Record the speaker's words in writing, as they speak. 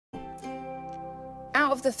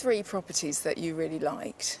Out of the 3 properties that you really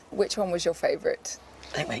liked, which one was your favourite?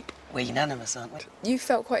 I think we're unanimous, aren't we? You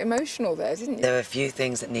felt quite emotional there, didn't you? There are a few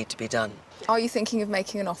things that need to be done. Are you thinking of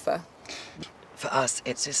making an offer? For us,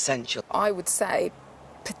 it's essential. I would say,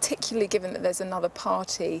 particularly given that there's another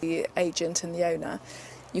party, the agent and the owner,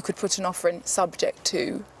 you could put an offer in subject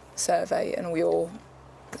to survey and all your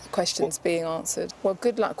questions being answered. Well,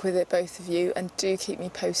 good luck with it, both of you, and do keep me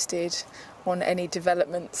posted on any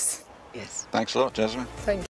developments. Yes. Thanks a lot, Jasmine. Thank you.